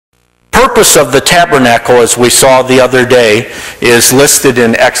purpose of the tabernacle, as we saw the other day, is listed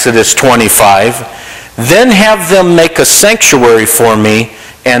in Exodus 25. Then have them make a sanctuary for me,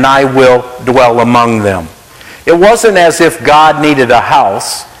 and I will dwell among them. It wasn't as if God needed a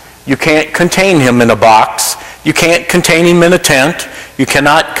house. You can't contain him in a box. You can't contain him in a tent. You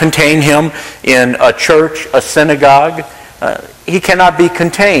cannot contain him in a church, a synagogue. He cannot be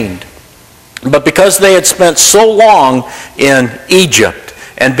contained. But because they had spent so long in Egypt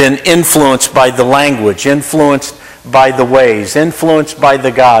and been influenced by the language, influenced by the ways, influenced by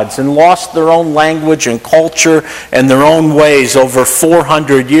the gods, and lost their own language and culture and their own ways over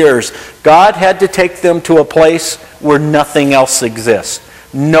 400 years, God had to take them to a place where nothing else exists.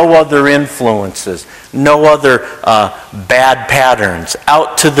 No other influences, no other bad patterns,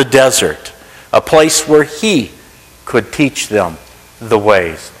 out to the desert, a place where he could teach them the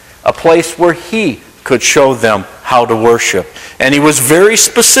ways, a place where he could show them how to worship. And he was very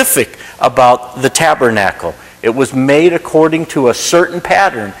specific about the tabernacle. It was made according to a certain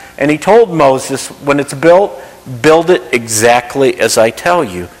pattern. And he told Moses, when it's built, build it exactly as I tell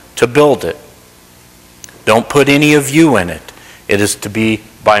you to build it. Don't put any of you in it. It is to be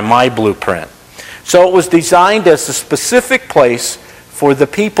by my blueprint. So it was designed as a specific place for the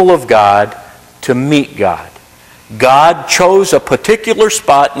people of God to meet God. God chose a particular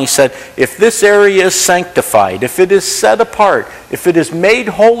spot, and he said, if this area is sanctified, if it is set apart, if it is made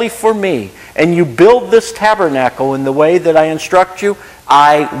holy for me, and you build this tabernacle in the way that I instruct you,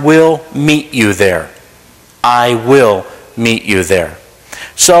 I will meet you there. I will meet you there.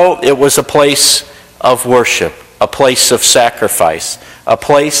 So it was a place of worship, a place of sacrifice, a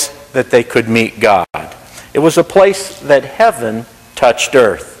place that they could meet God. It was a place that heaven touched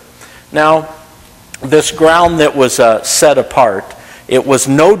earth. Now, this ground that was set apart, it was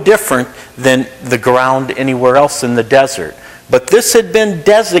no different than the ground anywhere else in the desert. But this had been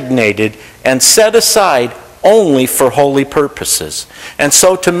designated and set aside only for holy purposes. And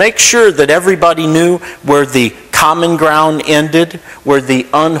so to make sure that everybody knew where the common ground ended, where the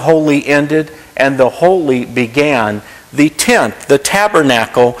unholy ended, and the holy began, the tent, the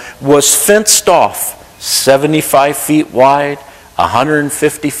tabernacle, was fenced off 75 feet wide,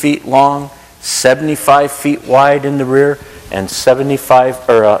 150 feet long, 75 feet wide in the rear, and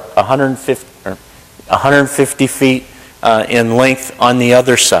 150 feet in length on the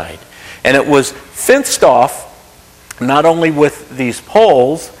other side. And it was fenced off not only with these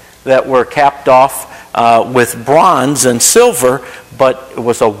poles that were capped off with bronze and silver, but it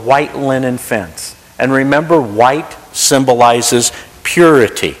was a white linen fence. And remember, white symbolizes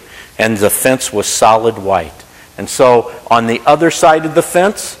purity, and the fence was solid white. And so on the other side of the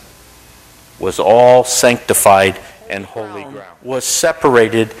fence was all sanctified and holy ground. Was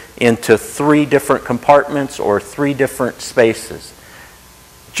separated into 3 different compartments or 3 different spaces.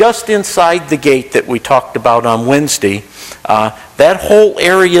 Just inside the gate that we talked about on Wednesday, that whole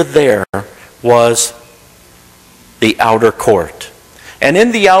area there was the outer court. And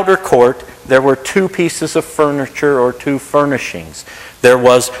in the outer court, there were 2 pieces of furniture or 2 furnishings. There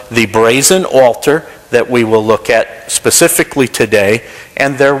was the brazen altar that we will look at specifically today,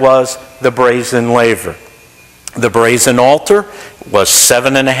 and there was the brazen laver. The brazen altar was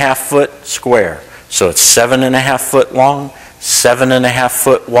 7.5 foot square. So it's 7.5 foot long, 7.5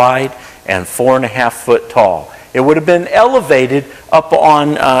 foot wide, and 4.5 foot tall. It would have been elevated up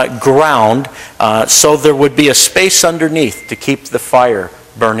on ground, so there would be a space underneath to keep the fire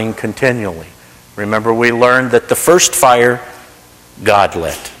burning continually. Remember, we learned that the first fire God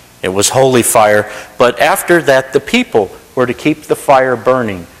lit. It was holy fire, but after that the people were to keep the fire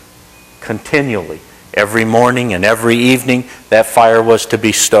burning continually. Every morning and every evening that fire was to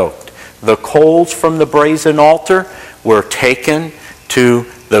be stoked. The coals from the brazen altar were taken to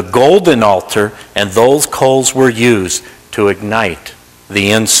the golden altar, and those coals were used to ignite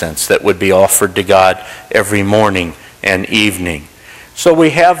the incense that would be offered to God every morning and evening. So we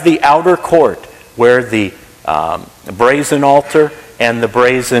have the outer court where the brazen altar and the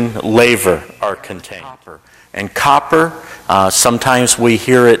brazen laver are contained. And copper, sometimes we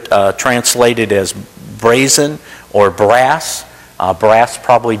hear it translated as brazen or brass. Brass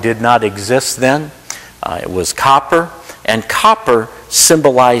probably did not exist then. It was copper, and copper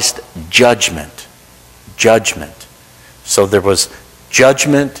symbolized judgment. Judgment. So there was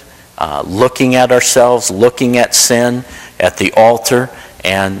judgment, looking at ourselves, looking at sin at the altar,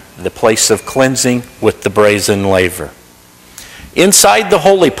 and the place of cleansing with the brazen laver. Inside the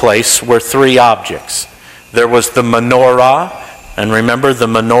holy place were 3 objects. There was the menorah, and remember the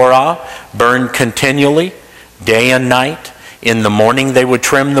menorah burned continually, day and night. In the morning they would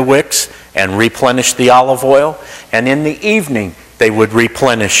trim the wicks and replenish the olive oil, and in the evening they would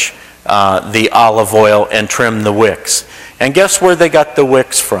replenish the olive oil and trim the wicks. And guess where they got the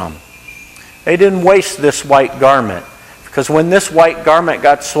wicks from? They didn't waste this white garment, because when this white garment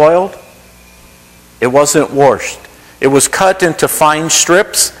got soiled, it wasn't washed. It was cut into fine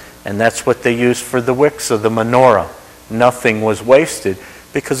strips, and that's what they used for the wicks of the menorah. Nothing was wasted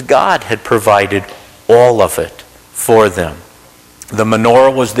because God had provided all of it for them. The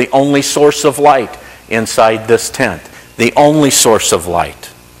menorah was the only source of light inside this tent, the only source of light.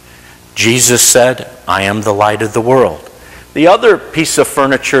 Jesus said, "I am the light of the world." The other piece of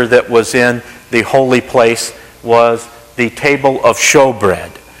furniture that was in the holy place was the table of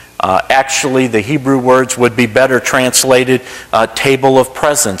showbread. Actually, the Hebrew words would be better translated table of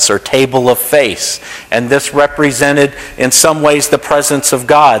presence or table of face. And this represented, in some ways, the presence of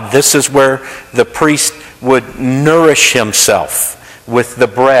God. This is where the priest would nourish himself with the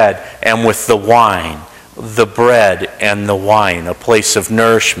bread and with the wine. The bread and the wine, a place of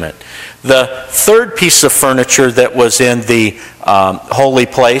nourishment. The third piece of furniture that was in the holy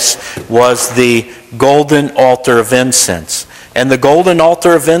place was the golden altar of incense. And the golden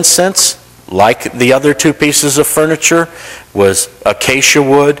altar of incense, like the other two pieces of furniture, was acacia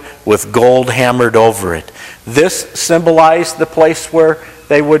wood with gold hammered over it. This symbolized the place where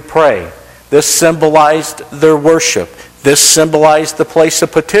they would pray. This symbolized their worship. This symbolized the place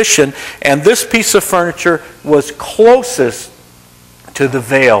of petition. And this piece of furniture was closest to the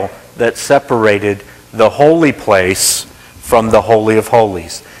veil that separated the holy place from the Holy of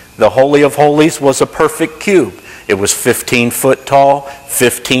Holies. The Holy of Holies was a perfect cube. It was 15 foot tall,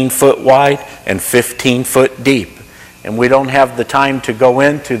 15 foot wide, and 15 foot deep. And we don't have the time to go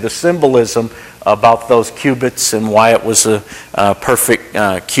into the symbolism about those cubits and why it was a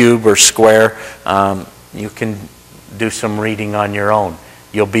perfect cube or square. You can do some reading on your own.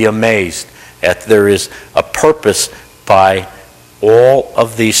 You'll be amazed that there is a purpose by all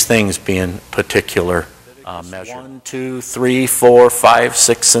of these things being particular measure. 1, 2, 3, 4, 5,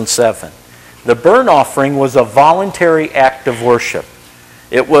 6, and 7. The burnt offering was a voluntary act of worship.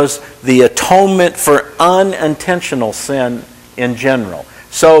 It was the atonement for unintentional sin in general.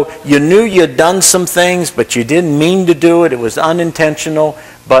 So you knew you'd done some things, but you didn't mean to do it. It was unintentional,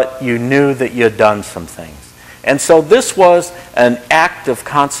 but you knew that you'd done some things. And so this was an act of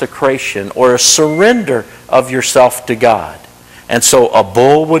consecration or a surrender of yourself to God. And so a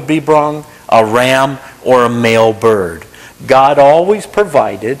bull would be brung, a ram, or a male bird. God always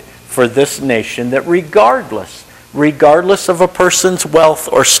provided for this nation that regardless of a person's wealth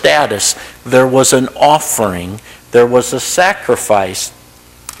or status, there was an offering, there was a sacrifice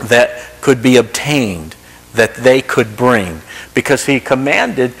that could be obtained, that they could bring. Because he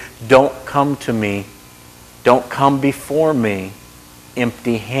commanded, don't come to me, don't come before me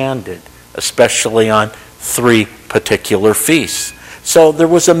empty-handed, especially on 3 particular feasts. So there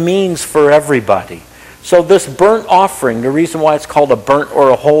was a means for everybody. So this burnt offering, the reason why it's called a burnt or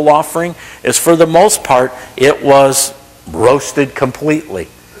a whole offering is for the most part it was roasted completely.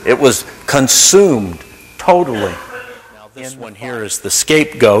 It was consumed totally. Now this one here is the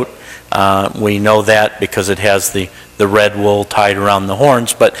scapegoat. We know that because it has the red wool tied around the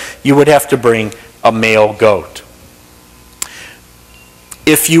horns, but you would have to bring a male goat.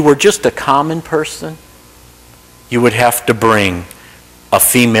 If you were just a common person, you would have to bring a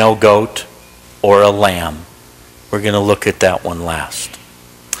female goat or a lamb. We're going to look at that one last.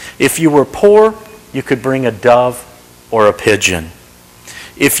 If you were poor, you could bring a dove or a pigeon.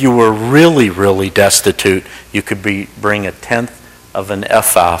 If you were really, really destitute, you could bring 1/10 of an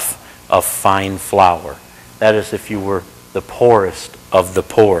ephah of fine flour. That is if you were the poorest of the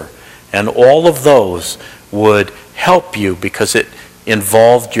poor. And all of those would help you because it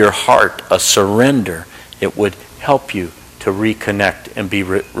involved your heart, a surrender. It would help you to reconnect and be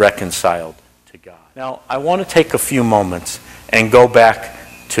reconciled to God. Now, I want to take a few moments and go back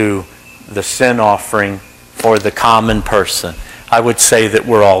to the sin offering for the common person. I would say that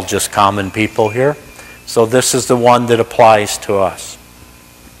we're all just common people here. So this is the one that applies to us.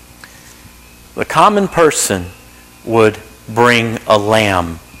 The common person would bring a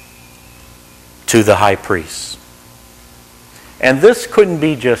lamb to the high priest. And this couldn't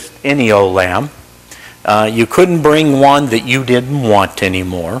be just any old lamb. You couldn't bring one that you didn't want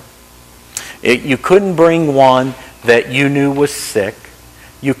anymore. You couldn't bring one that you knew was sick.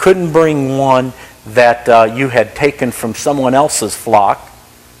 You couldn't bring one that you had taken from someone else's flock.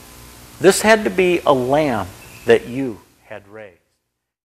 This had to be a lamb that you had raised.